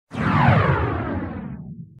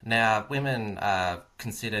Now, women are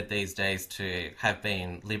considered these days to have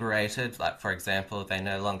been liberated. Like, for example, they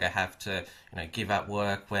no longer have to, give up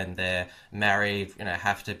work when they're married.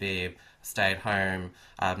 Have to be stay-at-home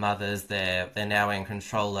mothers. They're now in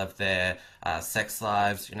control of their sex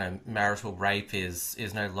lives. Marital rape is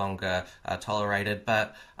no longer tolerated.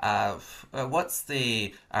 But what's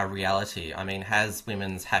the reality? I mean, has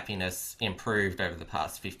women's happiness improved over the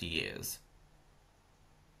past 50 years?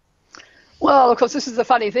 Well, of course, this is the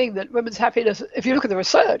funny thing that women's happiness, if you look at the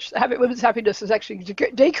research, women's happiness is actually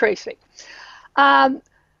decreasing. Um,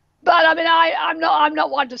 but I mean, I'm not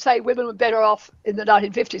one to say women were better off in the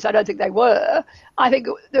 1950s. I don't think they were. I think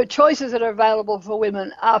the choices that are available for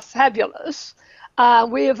women are fabulous.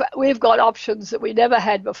 We've got options that we never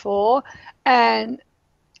had before, and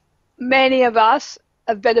many of us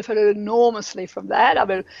have benefited enormously from that. I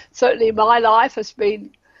mean, certainly my life has been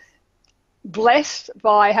blessed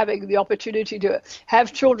by having the opportunity to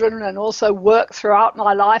have children and also work throughout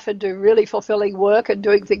my life and do really fulfilling work and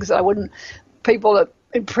doing things that I wouldn't, people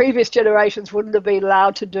in previous generations wouldn't have been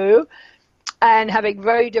allowed to do, and having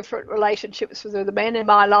very different relationships with the men in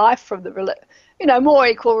my life from the, more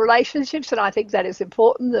equal relationships. And I think that is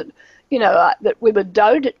important that, that women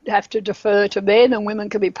don't have to defer to men and women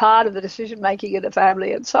can be part of the decision making in the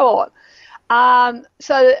family and so on.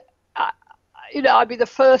 So I'd be the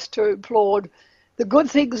first to applaud the good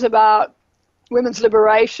things about women's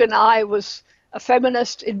liberation. I was a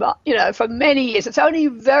feminist for many years. It's only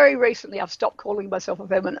very recently I've stopped calling myself a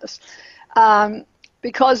feminist,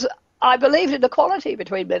 because I believed in equality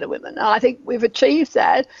between men and women. And I think we've achieved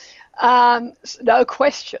that, no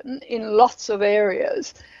question, in lots of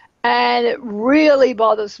areas. And it really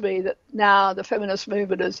bothers me that now the feminist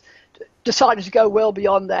movement has decided to go well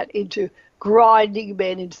beyond that into grinding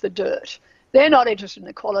men into the dirt. They're not interested in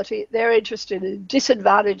equality. They're interested in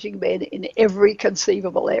disadvantaging men in every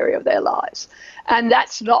conceivable area of their lives. And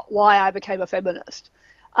that's not why I became a feminist.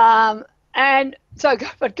 And so,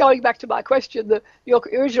 but going back to my question, your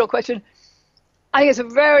original question, I think it's a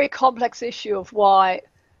very complex issue of why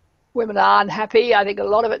women are unhappy. I think a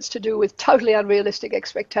lot of it's to do with totally unrealistic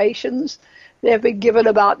expectations they've been given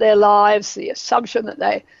about their lives, the assumption that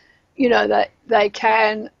they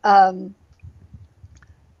can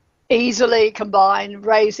easily combine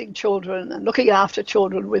raising children and looking after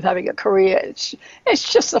children with having a career.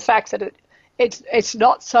 It's just the fact that it's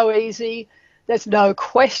not so easy. There's no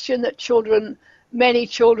question that many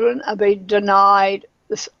children are being denied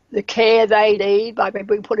the care they need by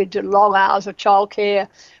being put into long hours of childcare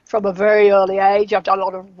from a very early age. I've done a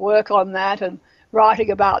lot of work on that and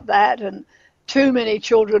writing about that. And too many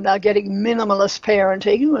children are getting minimalist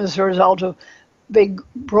parenting as a result of being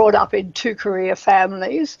brought up in two-career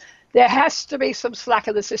families. There has to be some slack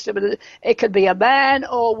in the system. And it could be a man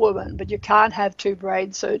or a woman, but you can't have two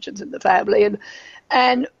brain surgeons in the family.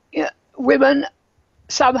 And women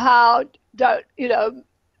somehow don't,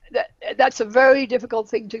 that's a very difficult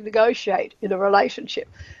thing to negotiate in a relationship.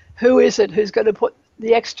 Who is it who's going to put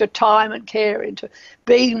the extra time and care into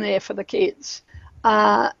being there for the kids?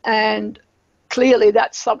 And clearly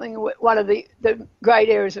that's something, one of the great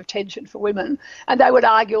areas of tension for women. And they would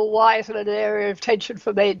argue, well, why isn't it an area of tension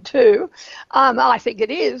for men too? I think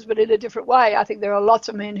it is, but in a different way. I think there are lots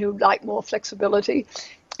of men who like more flexibility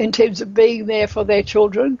in terms of being there for their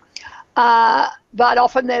children. But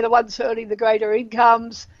often they're the ones earning the greater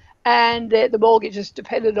incomes, and the mortgage is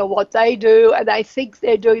dependent on what they do, and they think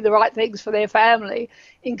they're doing the right things for their family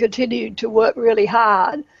in continuing to work really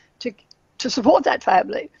hard to support that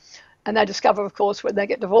family. And they discover, of course, when they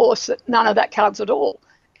get divorced, that none of that counts at all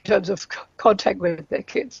in terms of contact with their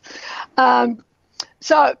kids.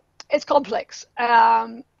 So it's complex.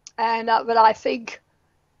 But I think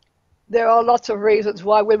there are lots of reasons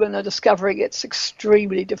why women are discovering it's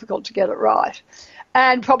extremely difficult to get it right.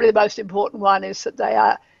 And probably the most important one is that they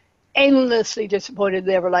are endlessly disappointed in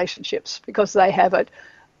their relationships because they have a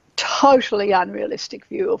totally unrealistic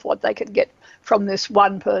view of what they can get from this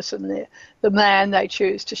one person, the man they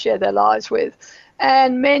choose to share their lives with.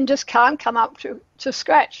 And men just can't come up to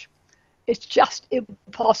scratch. It's just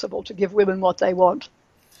impossible to give women what they want.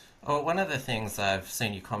 Well, one of the things I've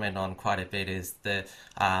seen you comment on quite a bit is the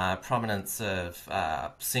prominence of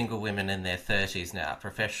single women in their 30s now,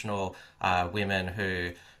 professional women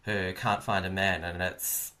who can't find a man, and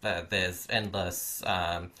there's endless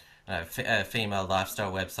female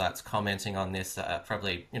lifestyle websites commenting on this.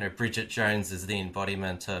 Probably, Bridget Jones is the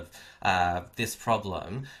embodiment of this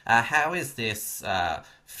problem. How is this? How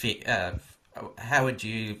would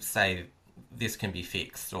you say this can be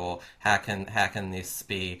fixed, or how can this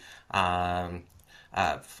be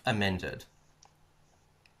amended?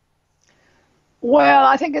 Well,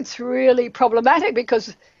 I think it's really problematic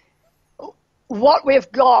because what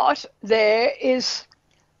we've got there is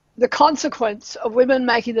the consequence of women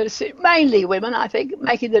making the decision, mainly women, I think,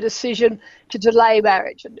 making the decision to delay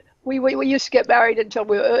marriage. And we used to get married until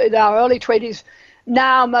we were in our early 20s.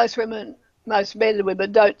 Now most men and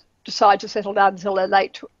women don't decide to settle down until their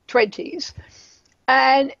late 20s.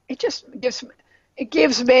 And it just gives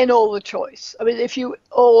men all the choice. I mean, if you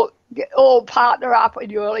all partner up in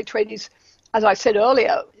your early 20s, as I said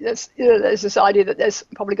earlier, there's this idea that there's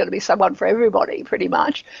probably going to be someone for everybody, pretty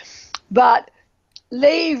much. But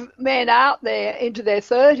leave men out there into their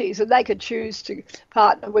 30s, and they could choose to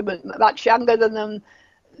partner with women much younger than them.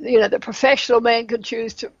 The professional men can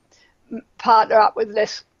choose to partner up with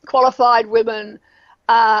less qualified women.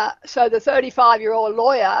 So the 35-year-old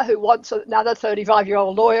lawyer who wants another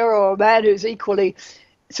 35-year-old lawyer, or a man who's equally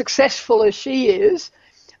successful as she is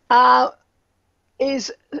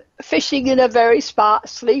fishing in a very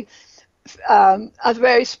sparse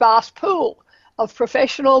pool of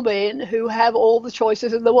professional men who have all the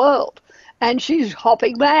choices in the world. And she's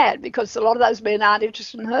hopping mad because a lot of those men aren't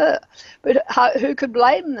interested in her. But who could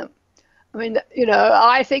blame them? I mean,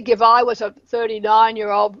 I think if I was a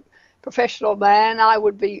 39-year-old professional man, I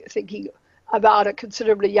would be thinking about a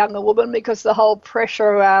considerably younger woman, because the whole pressure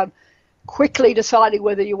around quickly deciding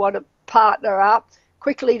whether you want to partner up,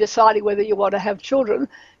 quickly deciding whether you want to have children,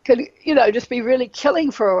 can, just be really killing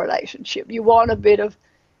for a relationship. You want a bit of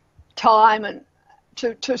time and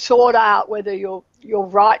to sort out whether you're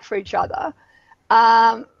right for each other,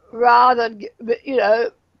 rather than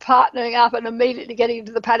partnering up and immediately getting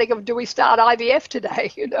into the panic of, do we start IVF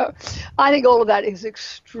today? I think all of that is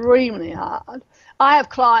extremely hard. I have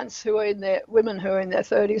clients women who are in their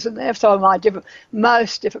 30s, and they're some of my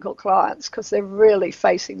most difficult clients because they're really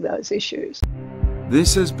facing those issues.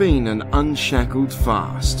 This has been an Unshackled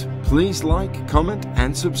Fast. Please like, comment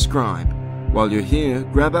and subscribe. While you're here,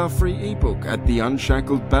 grab our free ebook at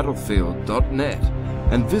theunshackledbattlefield.net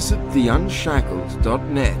and visit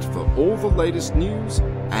theunshackled.net for all the latest news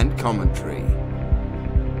and commentary.